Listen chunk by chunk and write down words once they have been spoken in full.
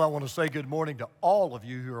I want to say good morning to all of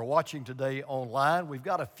you who are watching today online. We've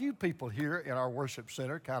got a few people here in our worship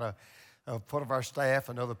center, kind of part of our staff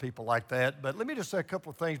and other people like that. But let me just say a couple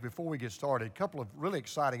of things before we get started. A couple of really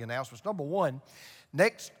exciting announcements. Number one,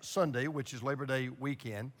 next Sunday, which is Labor Day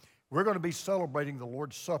weekend, we're going to be celebrating the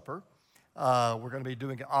Lord's Supper. We're going to be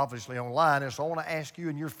doing it obviously online. And so I want to ask you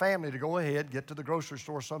and your family to go ahead, get to the grocery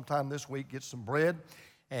store sometime this week, get some bread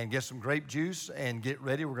and get some grape juice and get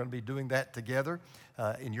ready. We're going to be doing that together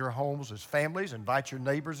in your homes as families. Invite your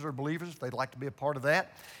neighbors that are believers if they'd like to be a part of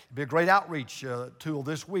that. It'd be a great outreach tool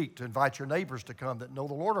this week to invite your neighbors to come that know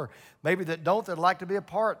the Lord, or maybe that don't, that'd like to be a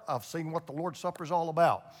part of seeing what the Lord's Supper is all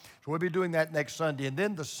about. So we'll be doing that next Sunday. And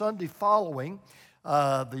then the Sunday following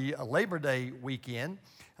the Labor Day weekend,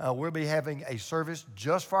 we'll be having a service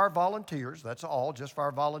just for our volunteers. That's all, just for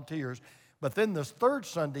our volunteers. But then this third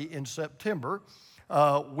Sunday in September,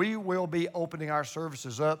 we will be opening our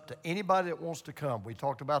services up to anybody that wants to come. We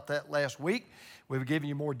talked about that last week. We've given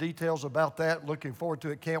you more details about that. Looking forward to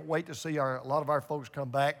it. Can't wait to see a lot of our folks come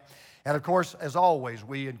back. And of course, as always,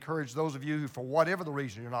 we encourage those of you who, for whatever the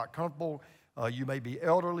reason, you're not comfortable, you may be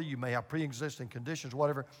elderly, you may have pre-existing conditions,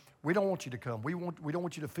 whatever. We don't want you to come. We don't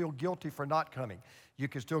want you to feel guilty for not coming. You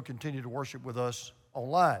can still continue to worship with us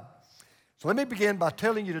online. So let me begin by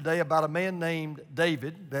telling you today about a man named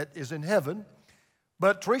David that is in heaven.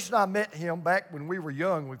 But Teresa and I met him back when we were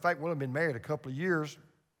young. In fact, we've only been married a couple of years.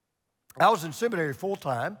 I was in seminary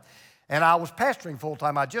full-time, and I was pastoring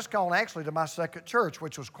full-time. I'd just gone actually to my second church,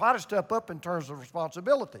 which was quite a step up in terms of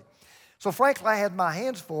responsibility. So frankly, I had my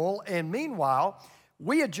hands full, and meanwhile,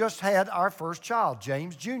 we had just had our first child,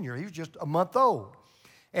 James Jr. He was just a month old.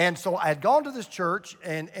 And so I had gone to this church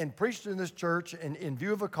and preached in this church in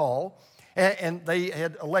view of a call. And they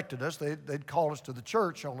had elected us. They'd called us to the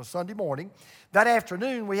church on a Sunday morning. That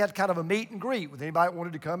afternoon, we had kind of a meet and greet with anybody that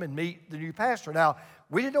wanted to come and meet the new pastor. Now,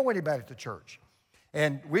 we didn't know anybody at the church.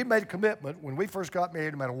 And we made a commitment when we first got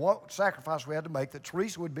married, no matter what sacrifice we had to make, that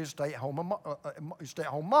Teresa would be a stay-at-home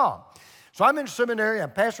mom. So I'm in seminary.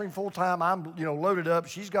 I'm pastoring full-time. I'm, loaded up.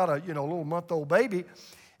 She's got a, little month-old baby.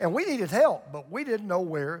 And we needed help, but we didn't know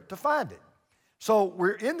where to find it. So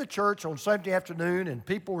we're in the church on Sunday afternoon, and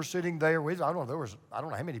people were sitting there. I don't know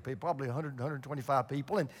how many people, probably 100, 125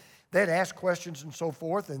 people, and they'd ask questions and so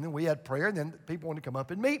forth, and then we had prayer, and then people wanted to come up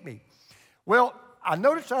and meet me. Well, I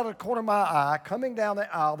noticed out of the corner of my eye, coming down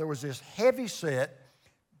the aisle, there was this heavy-set,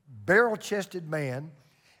 barrel-chested man,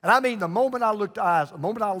 and I mean, the moment I looked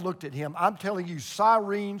at him, I'm telling you,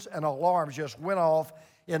 sirens and alarms just went off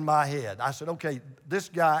in my head. I said, okay, this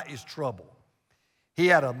guy is trouble. He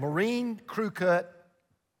had a Marine crew cut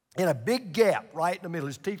and a big gap right in the middle.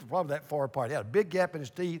 His teeth were probably that far apart. He had a big gap in his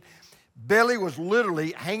teeth. Belly was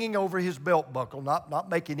literally hanging over his belt buckle, not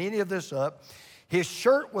making any of this up. His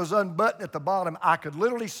shirt was unbuttoned at the bottom. I could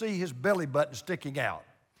literally see his belly button sticking out.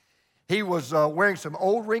 He was wearing some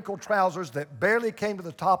old wrinkled trousers that barely came to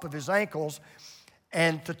the top of his ankles.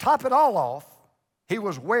 And to top it all off, he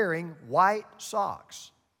was wearing white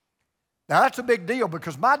socks. Now, that's a big deal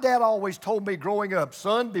because my dad always told me growing up,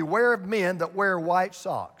 son, beware of men that wear white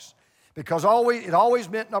socks. Because it always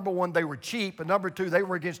meant, number one, they were cheap, and number two, they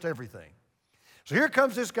were against everything. So here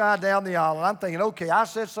comes this guy down the aisle, and I'm thinking, okay, I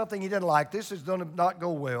said something he didn't like. This is going to not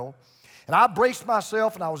go well. And I braced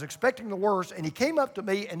myself, and I was expecting the worst, and he came up to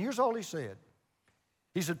me, and here's all he said.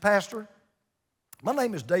 He said, Pastor, my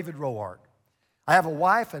name is David Roark. I have a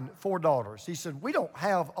wife and 4 daughters. He said, we don't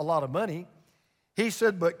have a lot of money. He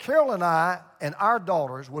said, but Carol and I and our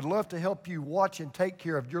daughters would love to help you watch and take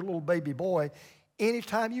care of your little baby boy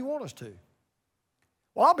anytime you want us to.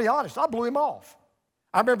 Well, I'll be honest, I blew him off.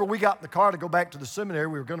 I remember we got in the car to go back to the seminary.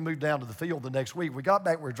 We were going to move down to the field the next week. We got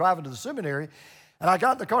back, we were driving to the seminary, and I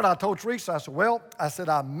got in the car and I told Teresa, I said,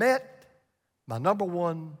 I met my number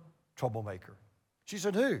one troublemaker. She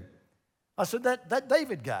said, who? I said, that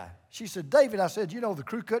David guy. She said, David. I said, the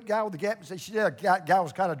crew cut guy with the gap? She said, yeah, guy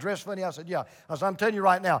was kind of dressed funny. I said, yeah. I said, I'm telling you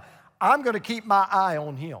right now, I'm going to keep my eye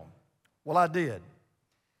on him. Well, I did.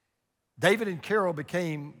 David and Carol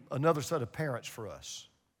became another set of parents for us.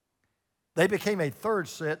 They became a third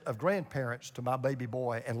set of grandparents to my baby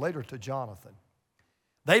boy and later to Jonathan.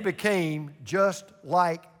 They became just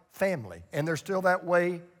like family, and they're still that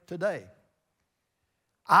way today.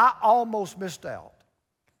 I almost missed out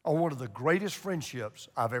on one of the greatest friendships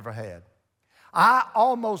I've ever had. I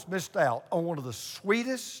almost missed out on one of the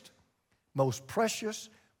sweetest, most precious,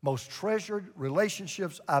 most treasured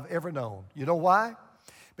relationships I've ever known. You know why?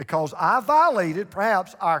 Because I violated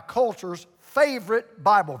perhaps our culture's favorite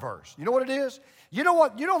Bible verse. You know what it is? You know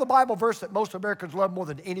what? You know the Bible verse that most Americans love more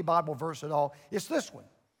than any Bible verse at all? It's this one.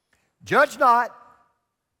 Judge not,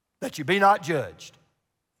 that you be not judged.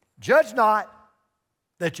 Judge not,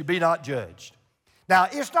 that you be not judged. Now,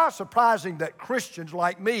 it's not surprising that Christians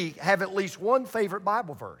like me have at least one favorite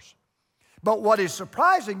Bible verse. But what is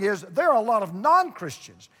surprising is there are a lot of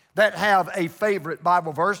non-Christians that have a favorite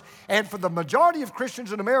Bible verse. And for the majority of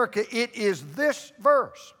Christians in America, it is this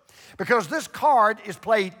verse. Because this card is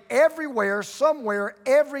played everywhere, somewhere,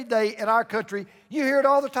 every day in our country. You hear it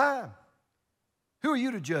all the time. Who are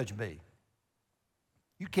you to judge me?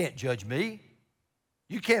 You can't judge me.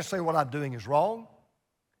 You can't say what I'm doing is wrong.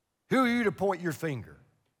 Who are you to point your finger?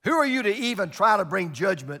 Who are you to even try to bring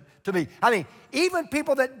judgment to me? I mean, even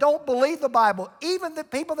people that don't believe the Bible, even the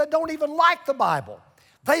people that don't even like the Bible,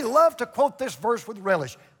 they love to quote this verse with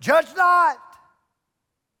relish. Judge not,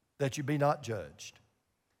 that you be not judged.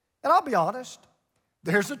 And I'll be honest,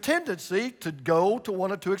 there's a tendency to go to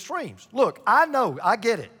one of two extremes. Look, I know, I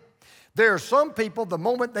get it. There are some people, the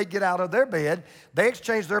moment they get out of their bed, they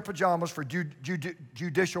exchange their pajamas for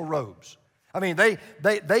judicial robes. I mean, they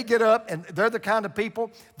get up and they're the kind of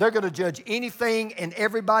people, they're going to judge anything and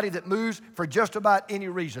everybody that moves for just about any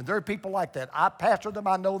reason. There are people like that. I pastor them,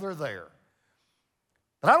 I know they're there.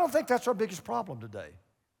 But I don't think that's our biggest problem today.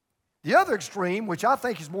 The other extreme, which I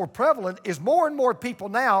think is more prevalent, is more and more people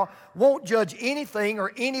now won't judge anything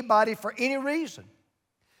or anybody for any reason.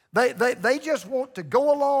 They just want to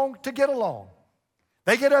go along to get along.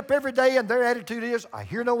 They get up every day and their attitude is, I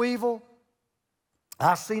hear no evil,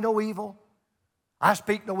 I see no evil, I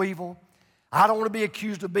speak no evil. I don't want to be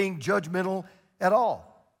accused of being judgmental at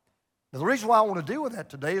all. Now, the reason why I want to deal with that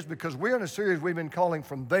today is because we're in a series we've been calling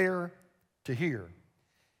From There to Here.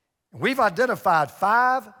 We've identified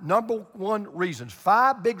five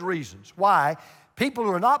big reasons why people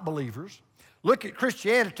who are not believers look at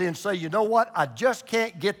Christianity and say, you know what, I just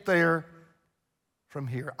can't get there from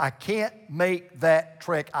here. I can't make that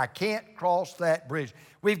trek. I can't cross that bridge.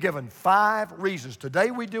 We've given 5 reasons.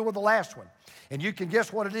 Today we deal with the last one. And you can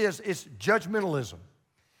guess what it is. It's judgmentalism.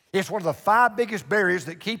 It's one of the 5 biggest barriers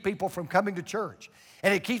that keep people from coming to church.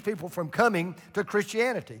 And it keeps people from coming to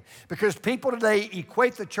Christianity. Because people today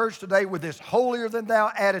equate the church today with this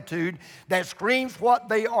holier-than-thou attitude that screams what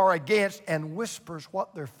they are against and whispers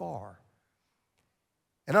what they're for.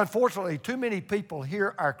 And unfortunately, too many people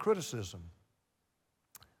hear our criticism,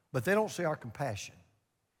 but they don't see our compassion.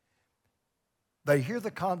 They hear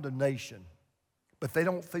the condemnation, but they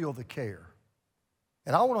don't feel the care.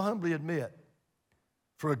 And I want to humbly admit,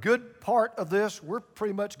 for a good part of this, we're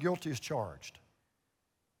pretty much guilty as charged.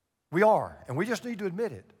 We are, and we just need to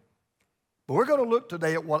admit it. But we're going to look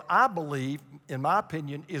today at what I believe, in my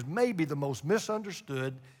opinion, is maybe the most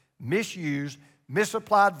misunderstood, misused,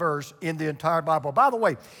 misapplied verse in the entire Bible. By the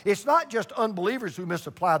way, it's not just unbelievers who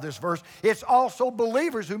misapply this verse, it's also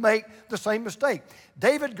believers who make the same mistake.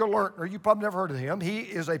 David Gelernter, you probably never heard of him. He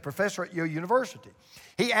is a professor at Yale University.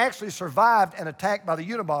 He actually survived an attack by the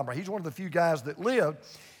Unabomber. He's one of the few guys that lived.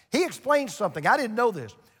 He explained something. I didn't know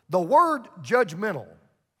this. The word judgmental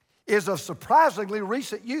is of surprisingly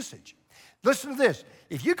recent usage. Listen to this.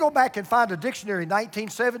 If you go back and find a dictionary in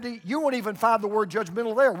 1970, you won't even find the word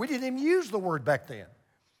judgmental there. We didn't even use the word back then.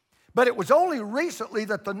 But it was only recently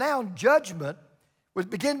that the noun judgment was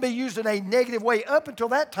began to be used in a negative way. Up until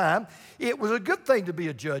that time, it was a good thing to be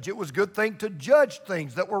a judge. It was a good thing to judge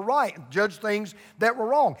things that were right and judge things that were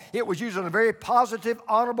wrong. It was used in a very positive,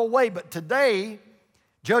 honorable way. But today,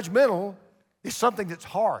 judgmental is something that's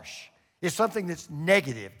harsh. It's something that's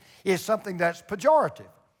negative. It's something that's pejorative.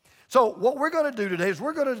 So what we're going to do today is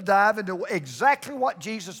we're going to dive into exactly what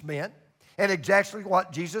Jesus meant and exactly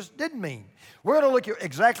what Jesus didn't mean. We're going to look at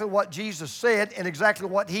exactly what Jesus said and exactly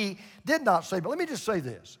what he did not say. But let me just say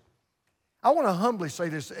this. I want to humbly say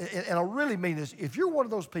this, and I really mean this. If you're one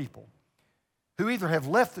of those people who either have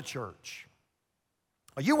left the church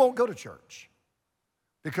or you won't go to church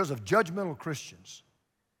because of judgmental Christians,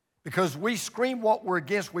 because we scream what we're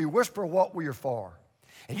against, we whisper what we are for,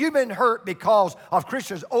 and you've been hurt because of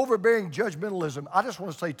Christians overbearing judgmentalism, I just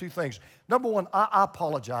want to say 2 things. Number one, I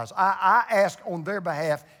apologize. I ask on their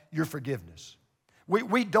behalf your forgiveness.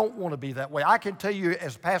 We don't want to be that way. I can tell you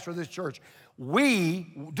as pastor of this church,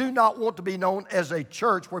 we do not want to be known as a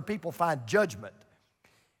church where people find judgment.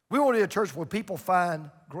 We want to be a church where people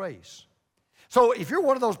find grace. So if you're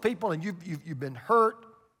one of those people and you've been hurt,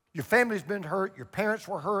 your family's been hurt, your parents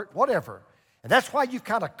were hurt, whatever, and that's why you've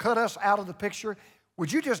kind of cut us out of the picture,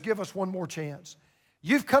 would you just give us one more chance?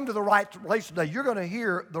 You've come to the right place today. You're going to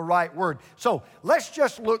hear the right word. So let's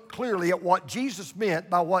just look clearly at what Jesus meant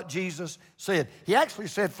by what Jesus said. He actually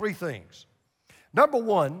said 3 things. Number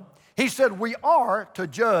one, he said we are to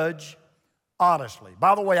judge honestly.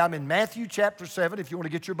 By the way, I'm in Matthew chapter 7, if you want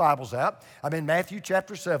to get your Bibles out. I'm in Matthew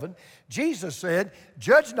chapter 7. Jesus said,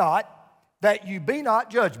 judge not that you be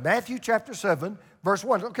not judged. Matthew chapter 7, verse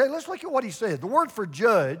 1. Okay, let's look at what he said. The word for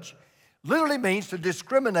judge literally means to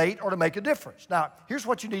discriminate or to make a difference. Now, here's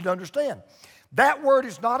what you need to understand. That word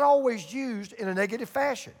is not always used in a negative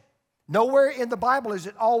fashion. Nowhere in the Bible is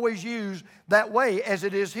it always used that way as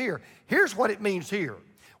it is here. Here's what it means here.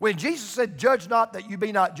 When Jesus said, judge not that you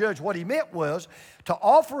be not judged, what he meant was to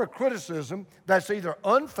offer a criticism that's either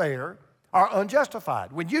unfair or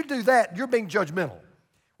unjustified. When you do that, you're being judgmental.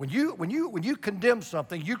 When you condemn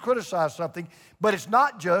something, you criticize something, but it's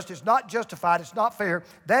not just, it's not justified, it's not fair,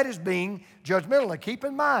 that is being judgmental. And keep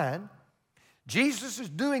in mind, Jesus is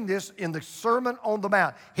doing this in the Sermon on the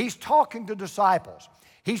Mount. He's talking to disciples.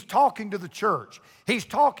 He's talking to the church. He's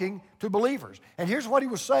talking to believers. And here's what he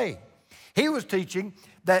was saying. He was teaching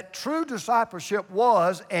that true discipleship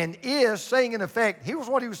was and is saying in effect, here's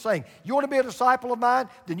what he was saying. You want to be a disciple of mine?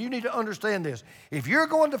 Then you need to understand this. If you're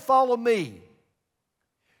going to follow me,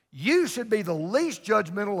 you should be the least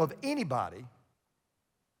judgmental of anybody.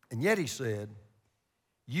 And yet he said,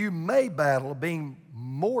 you may battle being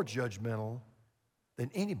more judgmental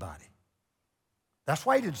than anybody. That's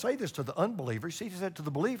why he didn't say this to the unbelievers. He said it to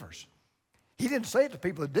the believers. He didn't say it to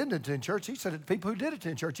people that didn't attend church. He said it to people who did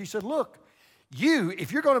attend church. He said, look,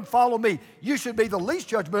 if you're going to follow me, you should be the least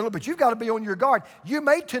judgmental, but you've got to be on your guard. You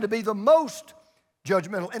may tend to be the most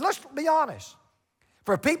judgmental. And let's be honest.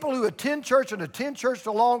 For people who attend church and attend church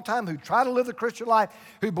a long time, who try to live the Christian life,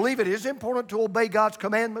 who believe it is important to obey God's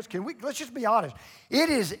commandments, let's just be honest. It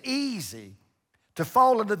is easy to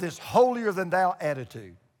fall into this holier-than-thou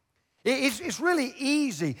attitude. It's really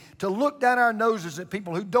easy to look down our noses at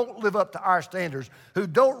people who don't live up to our standards, who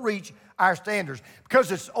don't reach our standards,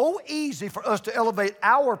 because it's so easy for us to elevate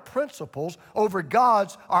our principles over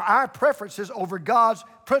God's, or our preferences over God's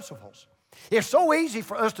principles. It's so easy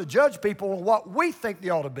for us to judge people on what we think they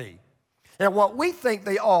ought to be and what we think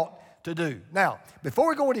they ought to do. Now, before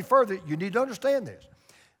we go any further, you need to understand this.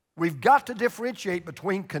 We've got to differentiate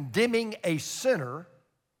between condemning a sinner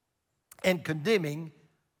and condemning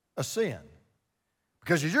a sin.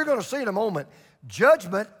 Because as you're going to see in a moment,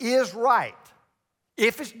 judgment is right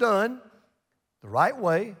if it's done the right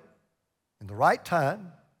way, in the right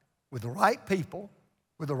time, with the right people,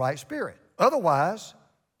 with the right spirit. Otherwise,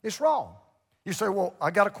 it's wrong. You say, well,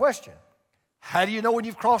 I got a question. How do you know when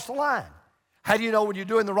you've crossed the line? How do you know when you're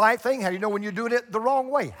doing the right thing? How do you know when you're doing it the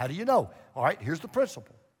wrong way? How do you know? All right, here's the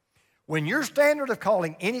principle. When your standard of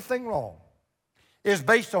calling anything wrong is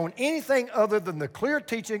based on anything other than the clear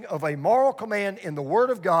teaching of a moral command in the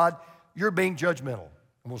Word of God, you're being judgmental.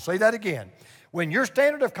 And we'll say that again. When your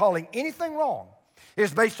standard of calling anything wrong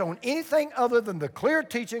is based on anything other than the clear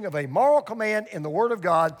teaching of a moral command in the Word of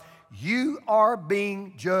God, you are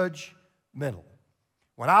being judgmental.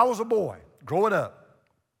 When I was a boy, growing up,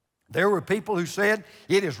 there were people who said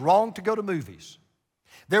it is wrong to go to movies.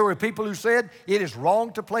 There were people who said it is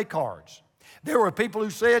wrong to play cards. There were people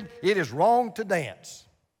who said it is wrong to dance.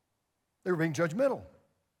 They were being judgmental.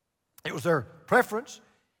 It was their preference.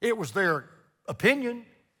 It was their opinion.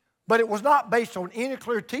 But it was not based on any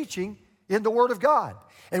clear teaching in the Word of God.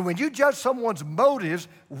 And when you judge someone's motives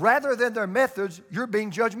rather than their methods, you're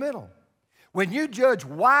being judgmental. When you judge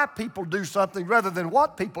why people do something rather than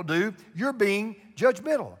what people do, you're being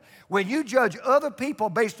judgmental. When you judge other people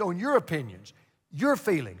based on your opinions, your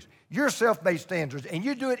feelings, your self-based standards, and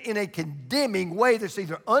you do it in a condemning way that's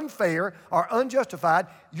either unfair or unjustified,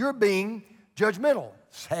 you're being judgmental.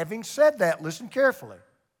 Having said that, listen carefully.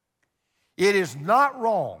 It is not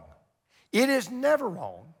wrong. It is never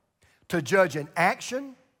wrong to judge an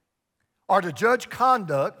action or to judge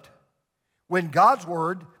conduct when God's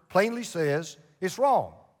Word plainly says it's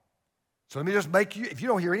wrong. So let me just make you, if you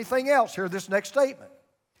don't hear anything else, hear this next statement.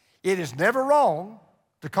 It is never wrong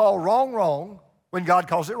to call wrong wrong when God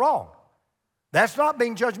calls it wrong. That's not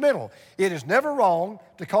being judgmental. It is never wrong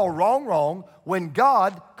to call wrong wrong when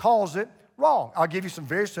God calls it wrong. I'll give you some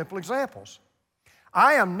very simple examples.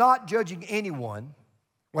 I am not judging anyone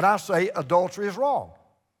when I say adultery is wrong.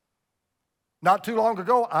 Not too long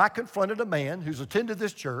ago, I confronted a man who's attended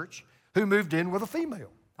this church who moved in with a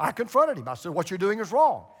female. I confronted him. I said, what you're doing is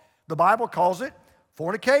wrong. The Bible calls it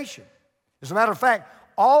fornication. As a matter of fact,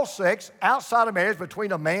 all sex outside of marriage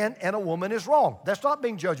between a man and a woman is wrong. That's not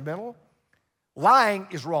being judgmental. Lying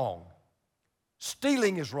is wrong.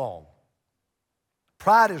 Stealing is wrong.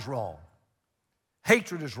 Pride is wrong.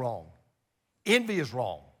 Hatred is wrong. Envy is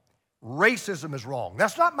wrong. Racism is wrong.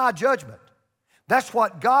 That's not my judgment. That's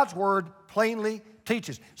what God's Word plainly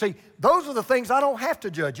teaches. See, those are the things I don't have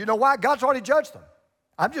to judge. You know why? God's already judged them.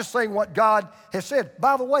 I'm just saying what God has said.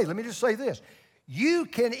 By the way, let me just say this. You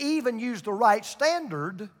can even use the right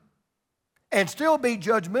standard and still be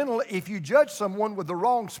judgmental if you judge someone with the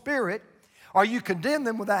wrong spirit or you condemn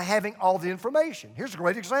them without having all the information. Here's a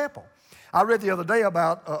great example. I read the other day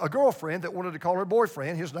about a girlfriend that wanted to call her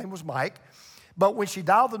boyfriend. His name was Mike. But when she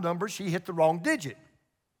dialed the number, she hit the wrong digit.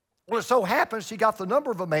 Well, it so happens she got the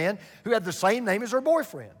number of a man who had the same name as her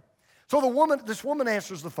boyfriend. So this woman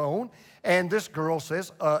answers the phone, and this girl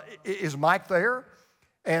says, is Mike there?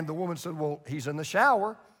 And the woman said, well, he's in the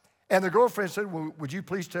shower. And the girlfriend said, well, would you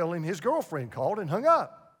please tell him his girlfriend called, and hung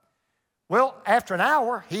up. Well, after an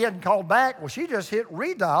hour, he hadn't called back. Well, she just hit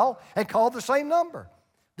redial and called the same number.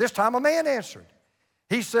 This time a man answered.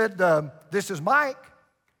 He said, this is Mike.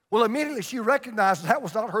 Well, immediately she recognized that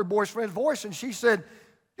was not her boyfriend's voice, and she said,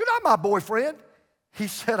 you're not my boyfriend. He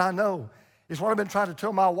said, I know. It's what I've been trying to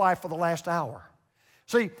tell my wife for the last hour.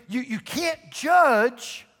 See, you can't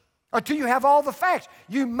judge until you have all the facts.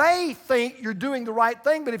 You may think you're doing the right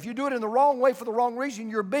thing, but if you do it in the wrong way for the wrong reason,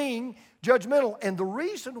 you're being judgmental. And the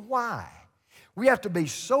reason why we have to be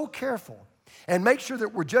so careful and make sure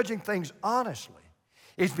that we're judging things honestly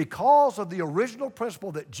is because of the original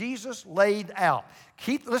principle that Jesus laid out.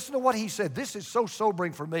 Listen to what he said. This is so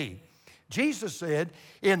sobering for me. Jesus said,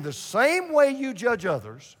 in the same way you judge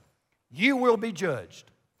others, you will be judged.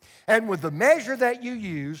 And with the measure that you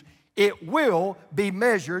use, it will be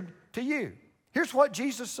measured to you. Here's what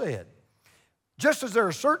Jesus said. Just as there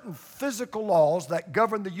are certain physical laws that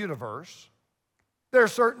govern the universe, there are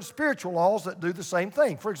certain spiritual laws that do the same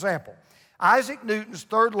thing. For example, Isaac Newton's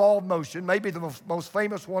third law of motion, maybe the most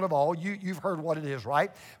famous one of all. You've heard what it is, right?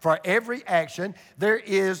 For every action, there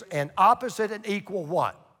is an opposite and equal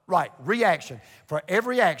what? Right, reaction. For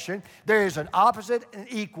every action, there is an opposite and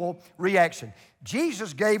equal reaction.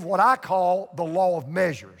 Jesus gave what I call the law of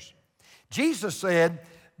measures. Jesus said,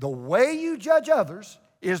 the way you judge others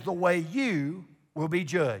is the way you will be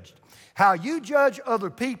judged. How you judge other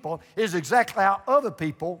people is exactly how other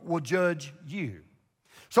people will judge you.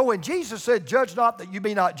 So when Jesus said, judge not that you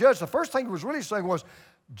be not judged, the first thing he was really saying was,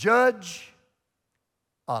 judge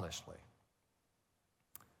honestly.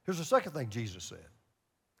 Here's the second thing Jesus said.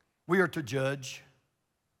 We are to judge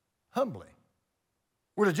humbly.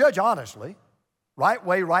 We're to judge honestly, right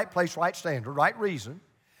way, right place, right standard, right reason.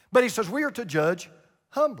 But he says we are to judge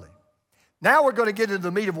humbly. Now we're going to get into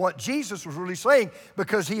the meat of what Jesus was really saying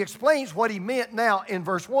because he explains what he meant now in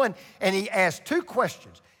verse 1, and he asked two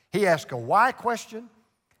questions. He asked a why question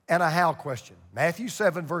and a how question. Matthew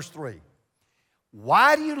 7, verse 3.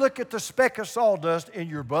 Why do you look at the speck of sawdust in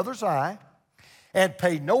your brother's eye and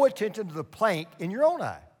pay no attention to the plank in your own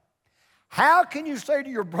eye? How can you say to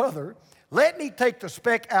your brother, let me take the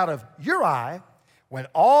speck out of your eye, when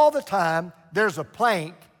all the time there's a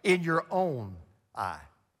plank in your own eye?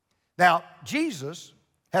 Now, Jesus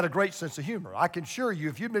had a great sense of humor. I can assure you,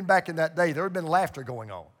 if you'd been back in that day, there would have been laughter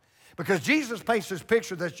going on. Because Jesus paints this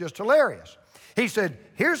picture that's just hilarious. He said,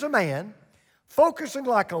 here's a man focusing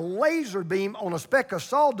like a laser beam on a speck of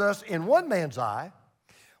sawdust in one man's eye,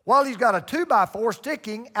 while he's got a 2x4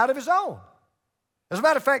 sticking out of his own. As a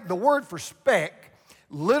matter of fact, the word for speck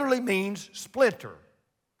literally means splinter.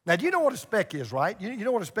 Now, do you know what a speck is, right? You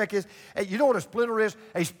know what a speck is? You know what a splinter is?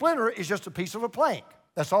 A splinter is just a piece of a plank.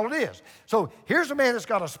 That's all it is. So here's a man that's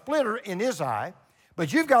got a splinter in his eye,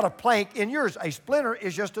 but you've got a plank in yours. A splinter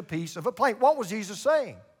is just a piece of a plank. What was Jesus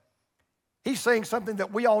saying? He's saying something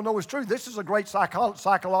that we all know is true. This is a great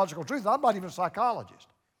psychological truth. I'm not even a psychologist.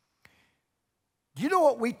 Do you know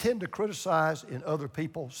what we tend to criticize in other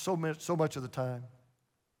people so much of the time?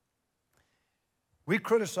 We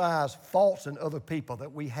criticize faults in other people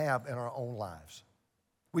that we have in our own lives.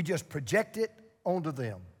 We just project it onto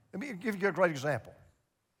them. Let me give you a great example.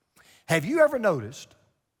 Have you ever noticed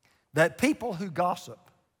that people who gossip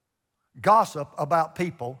about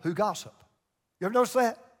people who gossip? You ever notice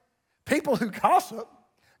that? People who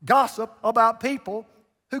gossip about people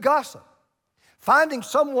who gossip. Finding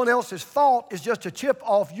someone else's fault is just a chip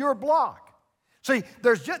off your block. See,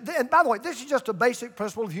 and by the way, this is just a basic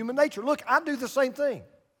principle of human nature. Look, I do the same thing.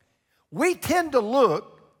 We tend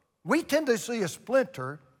to see a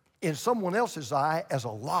splinter in someone else's eye as a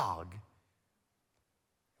log.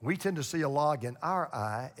 We tend to see a log in our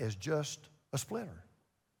eye as just a splinter.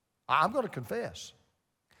 I'm going to confess.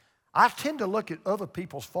 I tend to look at other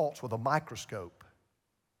people's faults with a microscope,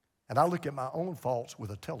 and I look at my own faults with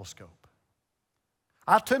a telescope.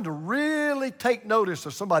 I tend to really take notice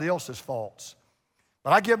of somebody else's faults,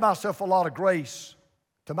 but I give myself a lot of grace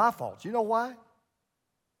to my faults. You know why?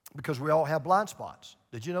 Because we all have blind spots.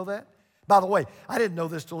 Did you know that? By the way, I didn't know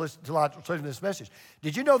this till I was listening to this message.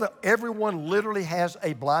 Did you know that everyone literally has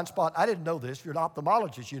a blind spot? I didn't know this. If you're an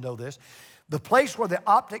ophthalmologist, you know this. The place where the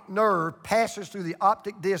optic nerve passes through the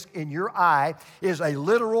optic disc in your eye is a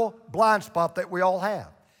literal blind spot that we all have.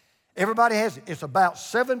 Everybody has it. It's about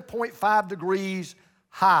 7.5 degrees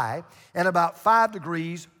high and about 5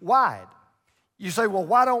 degrees wide. You say, well,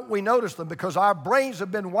 why don't we notice them? Because our brains have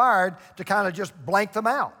been wired to kind of just blank them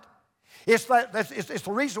out. It's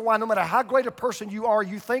the reason why no matter how great a person you are,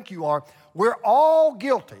 you think you are, we're all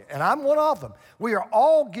guilty, and I'm one of them. We are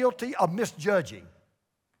all guilty of misjudging,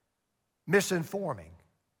 misinforming,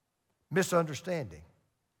 misunderstanding.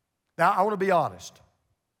 Now, I want to be honest.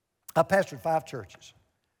 I pastored 5 churches.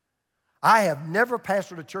 I have never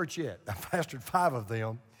pastored a church yet. I've pastored 5 of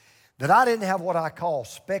them that I didn't have what I call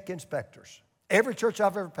spec inspectors. Every church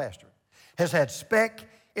I've ever pastored has had spec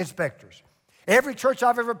inspectors. Every church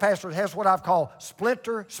I've ever pastored has what I've called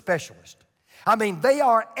splinter specialists. I mean, they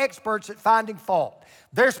are experts at finding fault.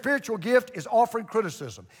 Their spiritual gift is offering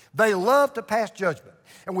criticism. They love to pass judgment.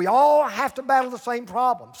 And we all have to battle the same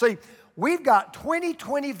problem. See, we've got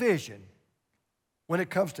 20/20 vision when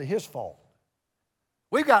it comes to his fault.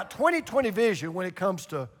 We've got 20/20 vision when it comes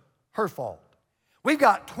to her fault. We've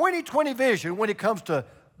got 20/20 vision when it comes to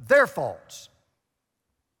their faults.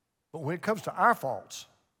 But when it comes to our faults,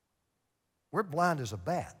 we're blind as a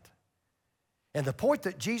bat. And the point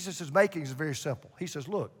that Jesus is making is very simple. He says,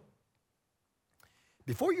 look,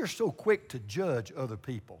 before you're so quick to judge other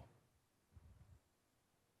people,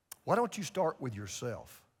 why don't you start with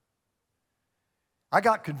yourself? I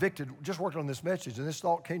got convicted just working on this message, and this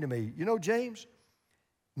thought came to me. You know, James,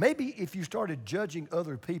 maybe if you started judging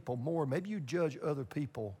other people more, maybe you judge other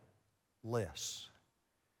people less.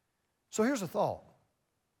 So here's a thought.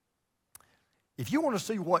 If you want to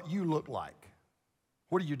see what you look like,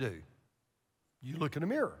 what do? You look in a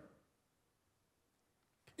mirror.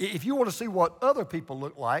 If you want to see what other people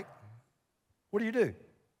look like, what do?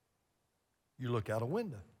 You look out a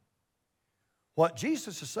window. What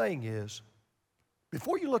Jesus is saying is,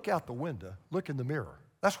 before you look out the window, look in the mirror.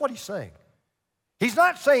 That's what he's saying. He's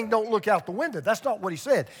not saying don't look out the window. That's not what he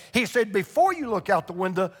said. He said before you look out the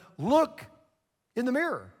window, look in the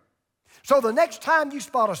mirror. So the next time you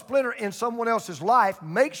spot a splinter in someone else's life,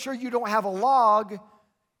 make sure you don't have a log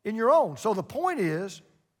in your own. So the point is,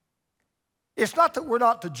 it's not that we're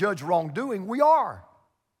not to judge wrongdoing. We are.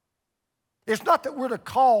 It's not that we're to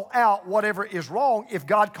call out whatever is wrong if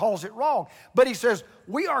God calls it wrong. But he says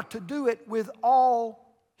we are to do it with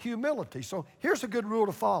all humility. So here's a good rule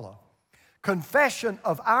to follow. Confession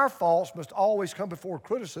of our faults must always come before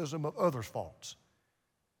criticism of others' faults.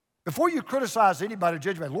 Before you criticize anybody or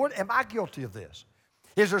judge me, Lord, am I guilty of this?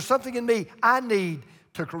 Is there something in me I need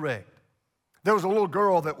to correct? There was a little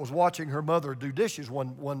girl that was watching her mother do dishes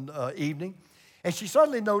one evening, and she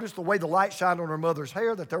suddenly noticed the way the light shined on her mother's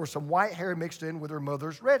hair that there was some white hair mixed in with her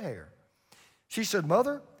mother's red hair. She said,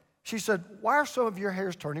 Mother, why are some of your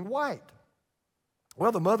hairs turning white?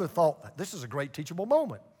 Well, the mother thought, this is a great teachable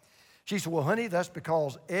moment. She said, well, honey, that's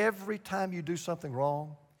because every time you do something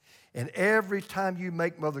wrong, and every time you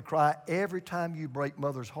make mother cry, every time you break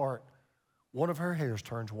mother's heart, one of her hairs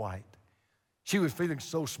turns white. She was feeling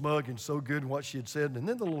so smug and so good in what she had said. And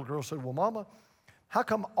then the little girl said, well, Mama, how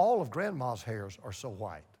come all of Grandma's hairs are so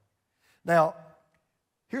white? Now,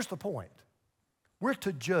 here's the point. We're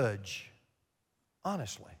to judge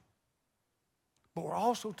honestly, but we're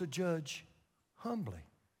also to judge humbly.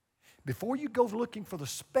 Before you go looking for the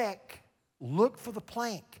speck, look for the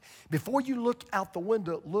plank. Before you look out the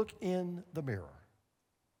window, look in the mirror.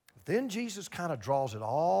 Then Jesus kind of draws it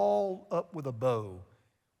all up with a bow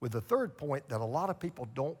with the third point that a lot of people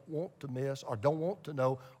don't want to miss or don't want to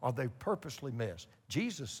know or they purposely miss.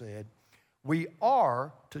 Jesus said, we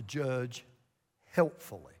are to judge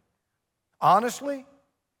helpfully. Honestly,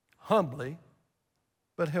 humbly,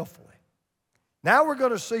 but helpfully. Now we're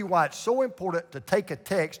going to see why it's so important to take a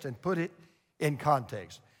text and put it in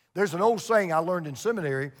context. There's an old saying I learned in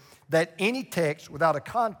seminary that any text without a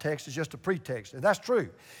context is just a pretext, and that's true.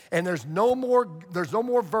 And there's no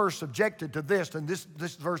more verse subjected to this than this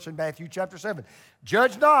verse in Matthew chapter 7.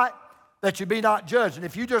 Judge not that you be not judged. And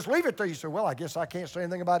if you just leave it there, you say, well, I guess I can't say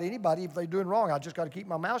anything about anybody if they're doing wrong. I just got to keep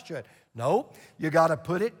my mouth shut. No, you got to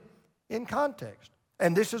put it in context.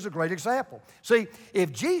 And this is a great example. See,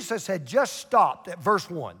 if Jesus had just stopped at verse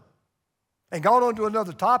 1 and gone on to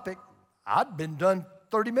another topic, I'd been done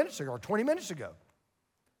 30 minutes ago or 20 minutes ago.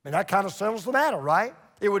 I mean, that kind of settles the matter, right?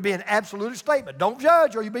 It would be an absolute statement. Don't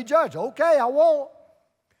judge or you'll be judged. Okay, I won't.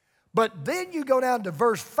 But then you go down to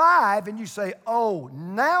verse 5 and you say, oh,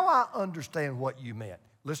 now I understand what you meant.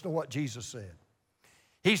 Listen to what Jesus said.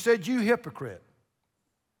 He said, you hypocrite.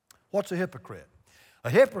 What's a hypocrite? A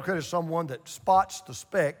hypocrite is someone that spots the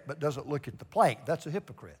speck but doesn't look at the plank. That's a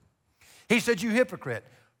hypocrite. He said, you hypocrite,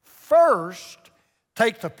 first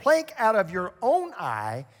take the plank out of your own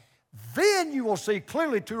eye, then you will see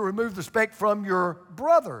clearly to remove the speck from your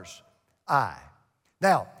brother's eye.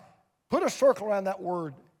 Now, put a circle around that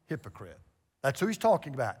word hypocrite. That's who he's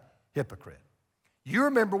talking about, hypocrite. You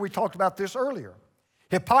remember we talked about this earlier.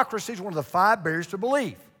 Hypocrisy is one of the 5 barriers to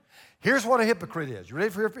belief. Here's what a hypocrite is. You ready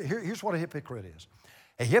for here's what a hypocrite is.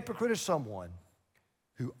 A hypocrite is someone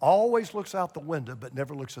who always looks out the window but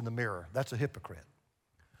never looks in the mirror. That's a hypocrite.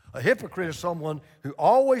 A hypocrite is someone who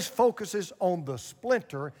always focuses on the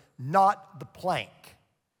splinter, not the plank.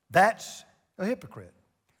 That's a hypocrite.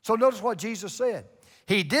 So notice what Jesus said.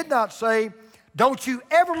 He did not say, don't you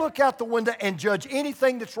ever look out the window and judge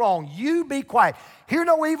anything that's wrong. You be quiet. Hear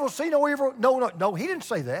no evil, see no evil. No, he didn't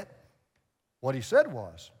say that. What he said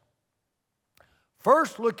was,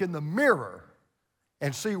 first look in the mirror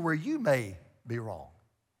and see where you may be wrong.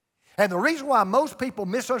 And the reason why most people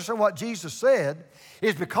misunderstand what Jesus said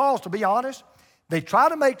is because, to be honest, they try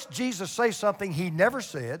to make Jesus say something he never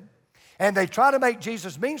said, and they try to make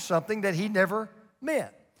Jesus mean something that he never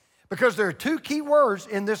meant. Because there are 2 key words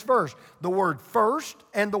in this verse, the word first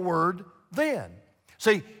and the word then.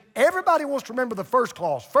 See, everybody wants to remember the first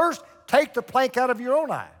clause. First, take the plank out of your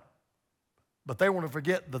own eye. But they want to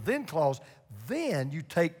forget the then clause. Then you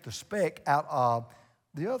take the speck out of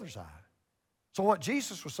the other's eye. So what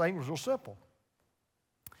Jesus was saying was real simple.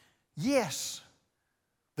 Yes,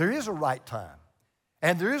 there is a right time,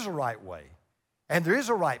 and there is a right way, and there is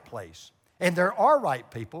a right place, and there are right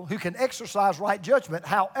people who can exercise right judgment.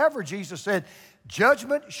 However, Jesus said,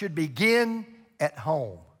 judgment should begin at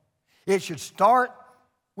home. It should start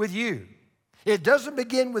with you. It doesn't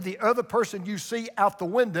begin with the other person you see out the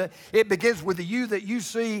window. It begins with the you that you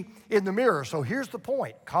see in the mirror. So here's the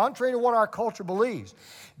point. Contrary to what our culture believes,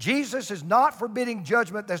 Jesus is not forbidding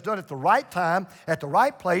judgment that's done at the right time, at the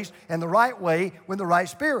right place, and the right way, with the right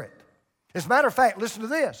spirit. As a matter of fact, listen to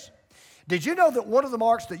this. Did you know that one of the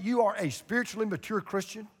marks that you are a spiritually mature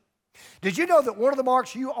Christian? Did you know that one of the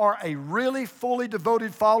marks you are a really fully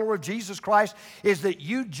devoted follower of Jesus Christ is that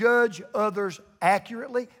you judge others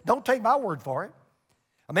accurately? Don't take my word for it.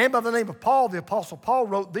 A man by the name of Paul, the Apostle Paul,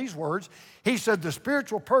 wrote these words. He said, the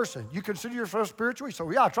spiritual person, you consider yourself spiritual? So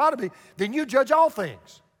yeah, I try to be. Then you judge all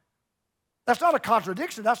things. That's not a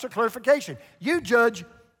contradiction. That's a clarification. You judge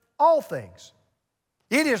all things.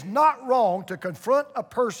 It is not wrong to confront a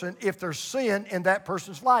person if there's sin in that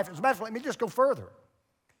person's life. As a matter of fact, let me just go further.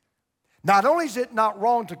 Not only is it not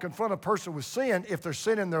wrong to confront a person with sin if there's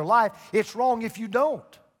sin in their life, it's wrong if you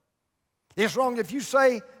don't. It's wrong if you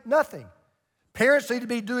say nothing. Parents need to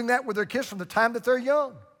be doing that with their kids from the time that they're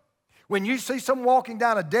young. When you see someone walking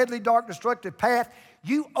down a deadly, dark, destructive path,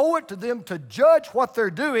 you owe it to them to judge what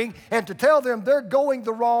they're doing and to tell them they're going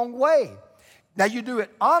the wrong way. Now, you do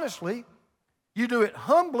it honestly, you do it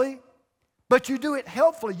humbly, but you do it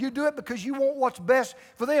helpfully. You do it because you want what's best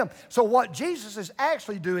for them. So what Jesus is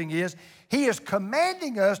actually doing is he is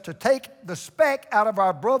commanding us to take the speck out of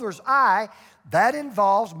our brother's eye. That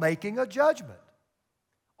involves making a judgment.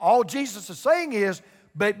 All Jesus is saying is,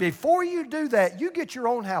 but before you do that, you get your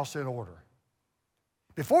own house in order.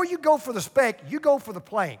 Before you go for the speck, you go for the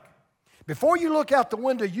plank. Before you look out the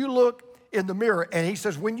window, you look in the mirror. And he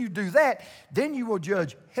says, when you do that, then you will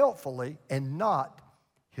judge helpfully and not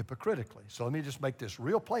hypocritically. So let me just make this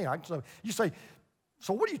real plain. You say,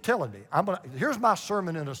 so what are you telling me? Here's my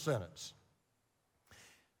sermon in a sentence.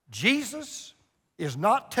 Jesus is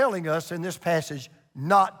not telling us in this passage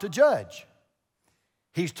not to judge.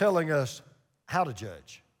 He's telling us how to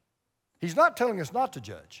judge. He's not telling us not to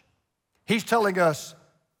judge. He's telling us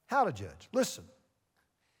how to judge. Listen,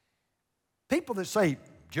 people that say,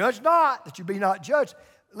 judge not, that you be not judged,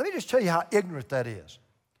 let me just tell you how ignorant that is.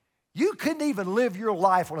 You couldn't even live your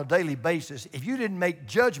life on a daily basis if you didn't make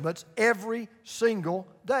judgments every single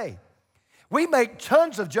day. We make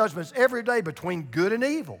tons of judgments every day between good and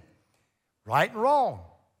evil, right and wrong,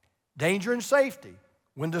 danger and safety,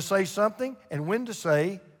 when to say something and when to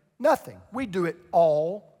say nothing. We do it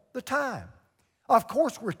all the time. Of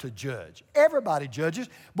course we're to judge. Everybody judges,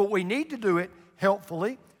 but we need to do it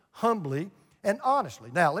helpfully, humbly, and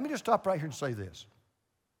honestly. Now, let me just stop right here and say this.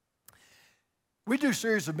 We do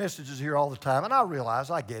series of messages here all the time, and I realize,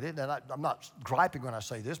 I get it, and I'm not griping when I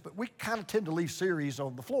say this, but we kind of tend to leave series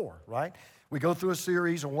on the floor, right? We go through a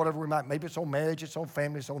series on whatever we might, maybe it's on marriage, it's on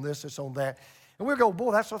family, it's on this, it's on that, and we'll go,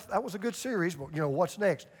 boy, that was a good series, but what's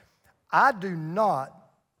next? I do not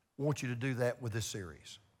want you to do that with this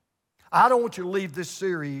series. I don't want you to leave this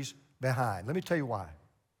series behind. Let me tell you why.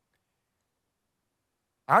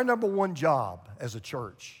 Our number one job as a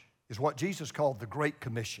church is what Jesus called the Great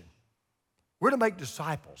Commission. We're to make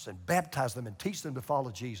disciples and baptize them and teach them to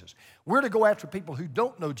follow Jesus. We're to go after people who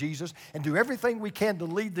don't know Jesus and do everything we can to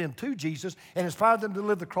lead them to Jesus and inspire them to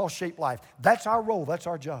live the cross-shaped life. That's our role. That's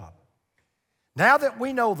our job. Now that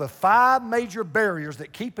we know the 5 major barriers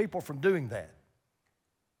that keep people from doing that,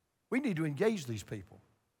 we need to engage these people.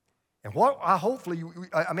 And what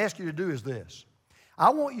I'm asking you to do is this. I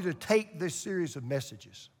want you to take this series of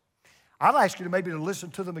messages. I'll ask you to maybe to listen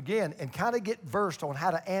to them again and kind of get versed on how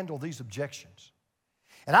to handle these objections.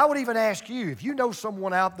 And I would even ask you, if you know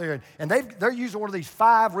someone out there and they're using one of these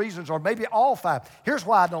 5 reasons, or maybe all 5. Here's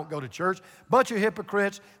why I don't go to church. Bunch of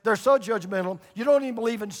hypocrites. They're so judgmental. You don't even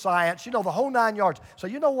believe in science. You know, the whole 9 yards. So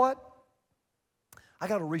you know what? I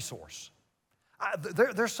got a resource.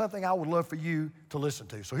 There's something I would love for you to listen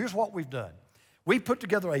to. So here's what we've done. We put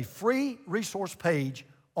together a free resource page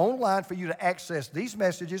online for you to access these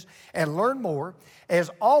messages and learn more as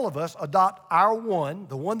all of us adopt our one,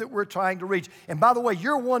 the one that we're trying to reach. And by the way,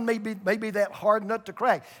 your one may be that hard nut to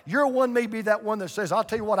crack. Your one may be that one that says, I'll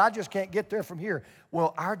tell you what, I just can't get there from here.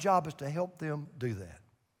 Well, our job is to help them do that.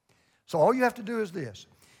 So all you have to do is this.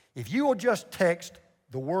 If you will just text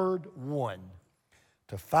the word one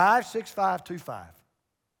to 56525,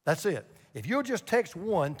 that's it. If you'll just text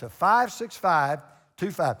 1 to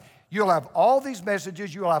 56525, you'll have all these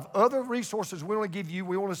messages. You'll have other resources we want to give you.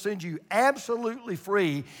 We want to send you absolutely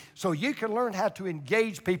free so you can learn how to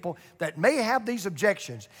engage people that may have these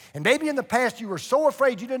objections. And maybe in the past you were so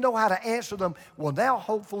afraid you didn't know how to answer them. Well, now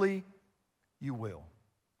hopefully you will.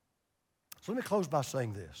 So let me close by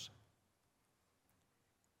saying this.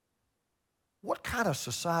 What kind of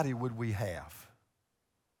society would we have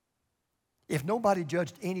if nobody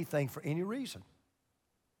judged anything for any reason?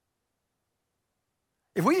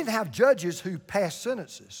 If we didn't have judges who passed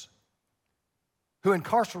sentences, who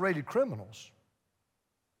incarcerated criminals,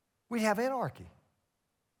 we'd have anarchy.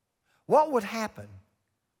 What would happen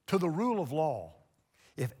to the rule of law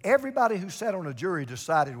if everybody who sat on a jury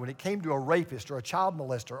decided when it came to a rapist or a child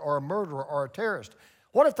molester or a murderer or a terrorist,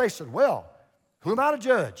 what if they said, well, who am I to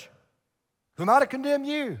judge? Who am I to condemn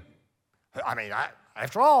you? I mean,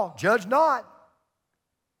 after all, judge not,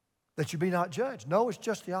 that you be not judged. No, it's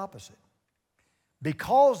just the opposite.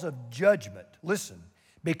 Because of judgment, listen,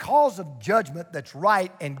 because of judgment that's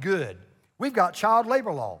right and good, we've got child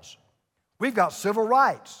labor laws. We've got civil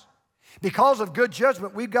rights. Because of good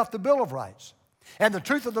judgment, we've got the Bill of Rights. And the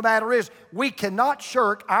truth of the matter is, we cannot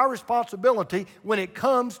shirk our responsibility when it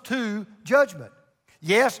comes to judgment.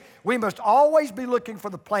 Yes, we must always be looking for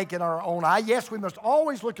the plank in our own eye. Yes, we must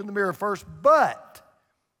always look in the mirror first, but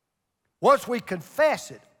once we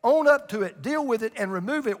confess it, own up to it, deal with it, and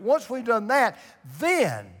remove it, once we've done that,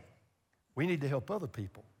 then we need to help other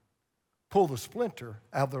people pull the splinter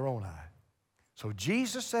out of their own eye. So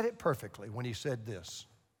Jesus said it perfectly when he said this.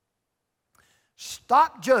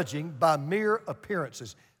 Stop judging by mere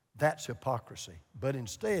appearances. That's hypocrisy. But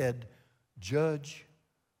instead, judge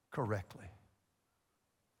correctly.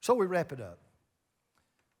 So we wrap it up.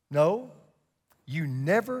 No, you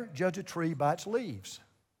never judge a tree by its leaves.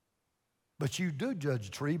 But you do judge a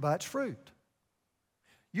tree by its fruit.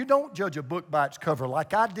 You don't judge a book by its cover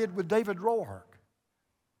like I did with David Rohrach.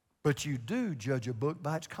 But you do judge a book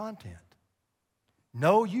by its content.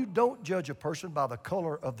 No, you don't judge a person by the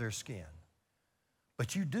color of their skin.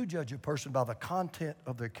 But you do judge a person by the content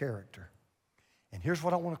of their character. And here's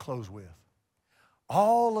what I want to close with.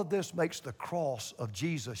 All of this makes the cross of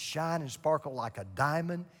Jesus shine and sparkle like a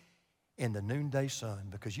diamond in the noonday sun.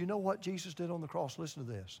 Because you know what Jesus did on the cross? Listen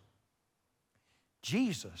to this.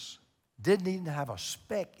 Jesus didn't even have a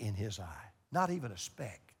speck in his eye, not even a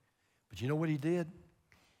speck. But you know what he did?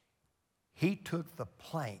 He took the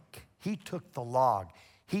plank, he took the log,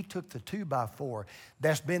 he took the 2x4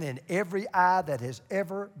 that's been in every eye that has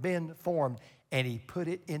ever been formed, and he put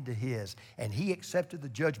it into his. And he accepted the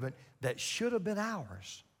judgment that should have been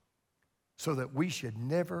ours so that we should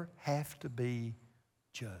never have to be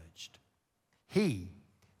judged. He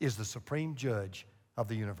is the supreme judge of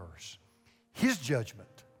the universe. His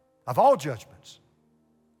judgment, of all judgments,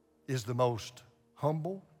 is the most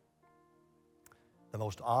humble, the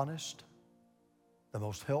most honest, the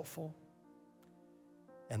most helpful,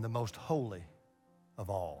 and the most holy of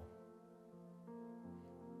all.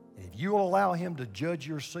 And if you will allow him to judge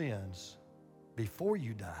your sins before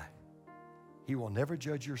you die, he will never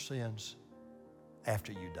judge your sins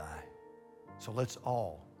after you die. So let's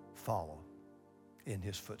all follow in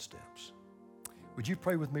his footsteps. Would you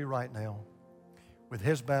pray with me right now? With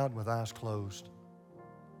heads bowed and with eyes closed.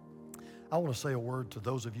 I want to say a word to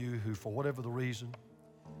those of you who, for whatever the reason,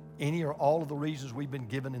 any or all of the reasons we've been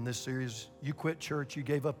given in this series, you quit church, you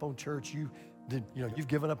gave up on church, you've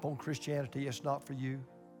given up on Christianity, it's not for you.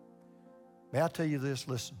 May I tell you this?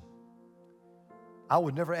 Listen, I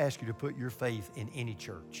would never ask you to put your faith in any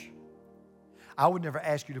church. I would never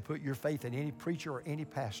ask you to put your faith in any preacher or any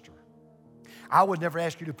pastor. I would never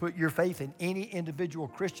ask you to put your faith in any individual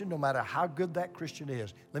Christian, no matter how good that Christian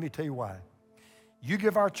is. Let me tell you why. You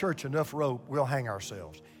give our church enough rope, we'll hang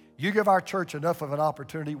ourselves. You give our church enough of an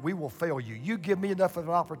opportunity, we will fail you. You give me enough of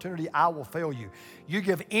an opportunity, I will fail you. You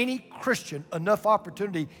give any Christian enough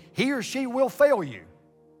opportunity, he or she will fail you.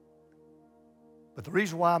 But the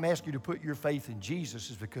reason why I'm asking you to put your faith in Jesus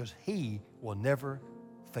is because He will never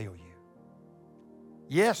fail you.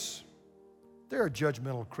 Yes, there are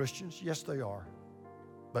judgmental Christians. Yes, they are.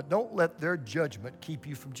 But don't let their judgment keep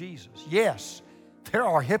you from Jesus. Yes, there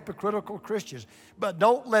are hypocritical Christians, but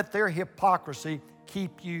don't let their hypocrisy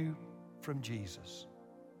keep you from Jesus.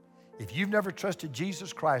 If you've never trusted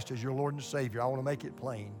Jesus Christ as your Lord and Savior, I want to make it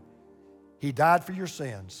plain. He died for your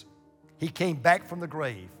sins. He came back from the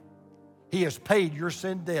grave. He has paid your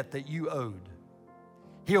sin debt that you owed.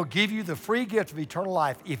 He'll give you the free gift of eternal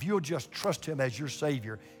life if you'll just trust Him as your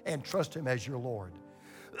Savior and trust Him as your Lord.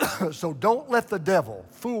 So don't let the devil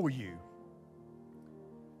fool you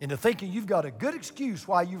into thinking you've got a good excuse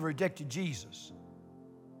why you've rejected Jesus.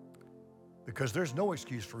 Because there's no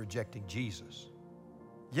excuse for rejecting Jesus.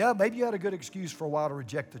 Yeah, maybe you had a good excuse for a while to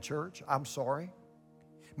reject the church. I'm sorry.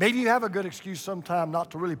 Maybe you have a good excuse sometime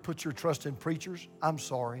not to really put your trust in preachers. I'm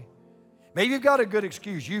sorry. Maybe you've got a good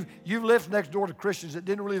excuse. You've lived next door to Christians that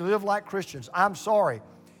didn't really live like Christians. I'm sorry.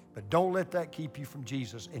 But don't let that keep you from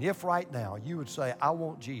Jesus. And if right now you would say, I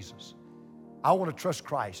want Jesus. I want to trust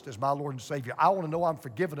Christ as my Lord and Savior. I want to know I'm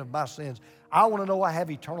forgiven of my sins. I want to know I have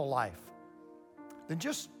eternal life. Then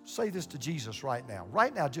just say this to Jesus right now.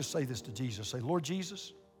 Right now, just say this to Jesus. Say, Lord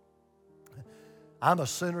Jesus, I'm a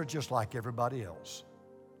sinner just like everybody else.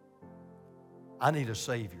 I need a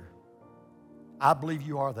Savior. I believe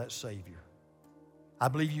you are that Savior. I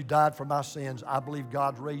believe you died for my sins. I believe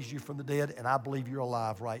God raised you from the dead, and I believe you're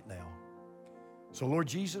alive right now. So, Lord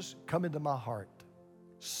Jesus, come into my heart.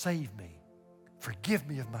 Save me. Forgive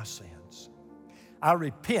me of my sins. I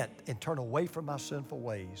repent and turn away from my sinful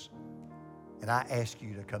ways, and I ask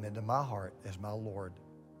you to come into my heart as my Lord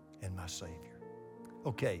and my Savior.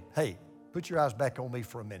 Okay, hey, put your eyes back on me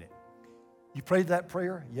for a minute. You prayed that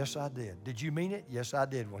prayer? Yes, I did. Did you mean it? Yes, I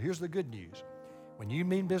did. Well, here's the good news. When you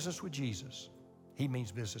mean business with Jesus, He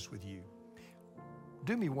means business with you.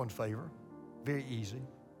 Do me one favor, very easy.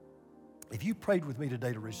 If you prayed with me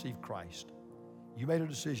today to receive Christ, you made a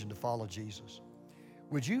decision to follow Jesus,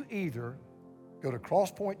 would you either go to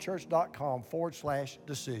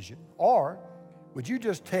crosspointchurch.com/decision, or would you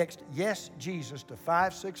just text Yes Jesus to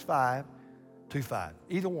 56525?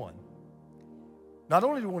 Either one. Not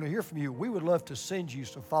only do we want to hear from you, we would love to send you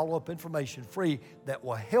some follow-up information free that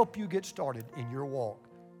will help you get started in your walk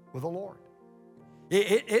with the Lord.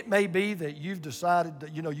 It may be that you've decided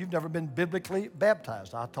that, you've never been biblically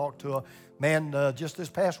baptized. I talked to a man just this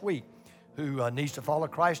past week who needs to follow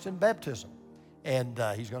Christ in baptism. And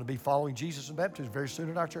he's going to be following Jesus in baptism very soon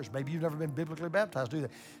in our church. Maybe you've never been biblically baptized either.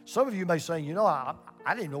 Some of you may say, I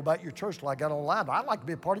didn't know about your church till I got online, but I'd like to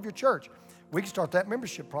be a part of your church. We can start that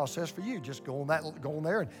membership process for you. Just go on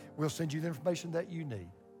there, and we'll send you the information that you need.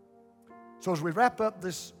 So as we wrap up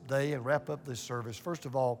this day and wrap up this service, first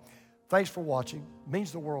of all, thanks for watching. It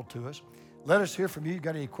means the world to us. Let us hear from you.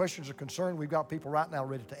 Got any questions or concerns? We've got people right now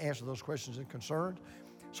ready to answer those questions and concerns.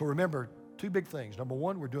 So remember, two big things. Number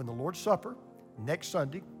one, we're doing the Lord's Supper next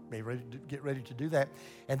Sunday. Get ready to do that.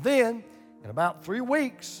 And then, in about 3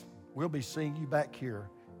 weeks, we'll be seeing you back here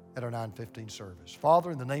at our 9:15 service.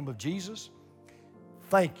 Father, in the name of Jesus,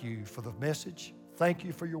 thank you for the message. Thank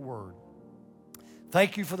you for your word.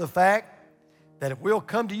 Thank you for the fact that if we'll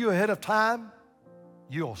come to you ahead of time,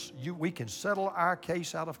 we can settle our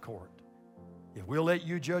case out of court. If we'll let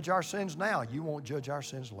you judge our sins now, you won't judge our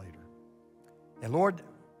sins later. And Lord,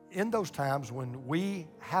 in those times when we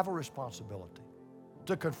have a responsibility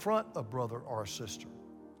to confront a brother or a sister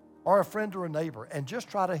or a friend or a neighbor and just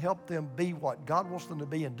try to help them be what God wants them to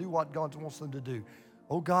be and do what God wants them to do,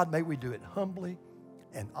 oh God, may we do it humbly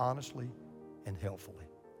and honestly and helpfully.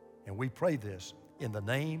 And we pray this in the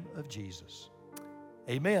name of Jesus.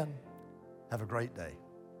 Amen. Have a great day.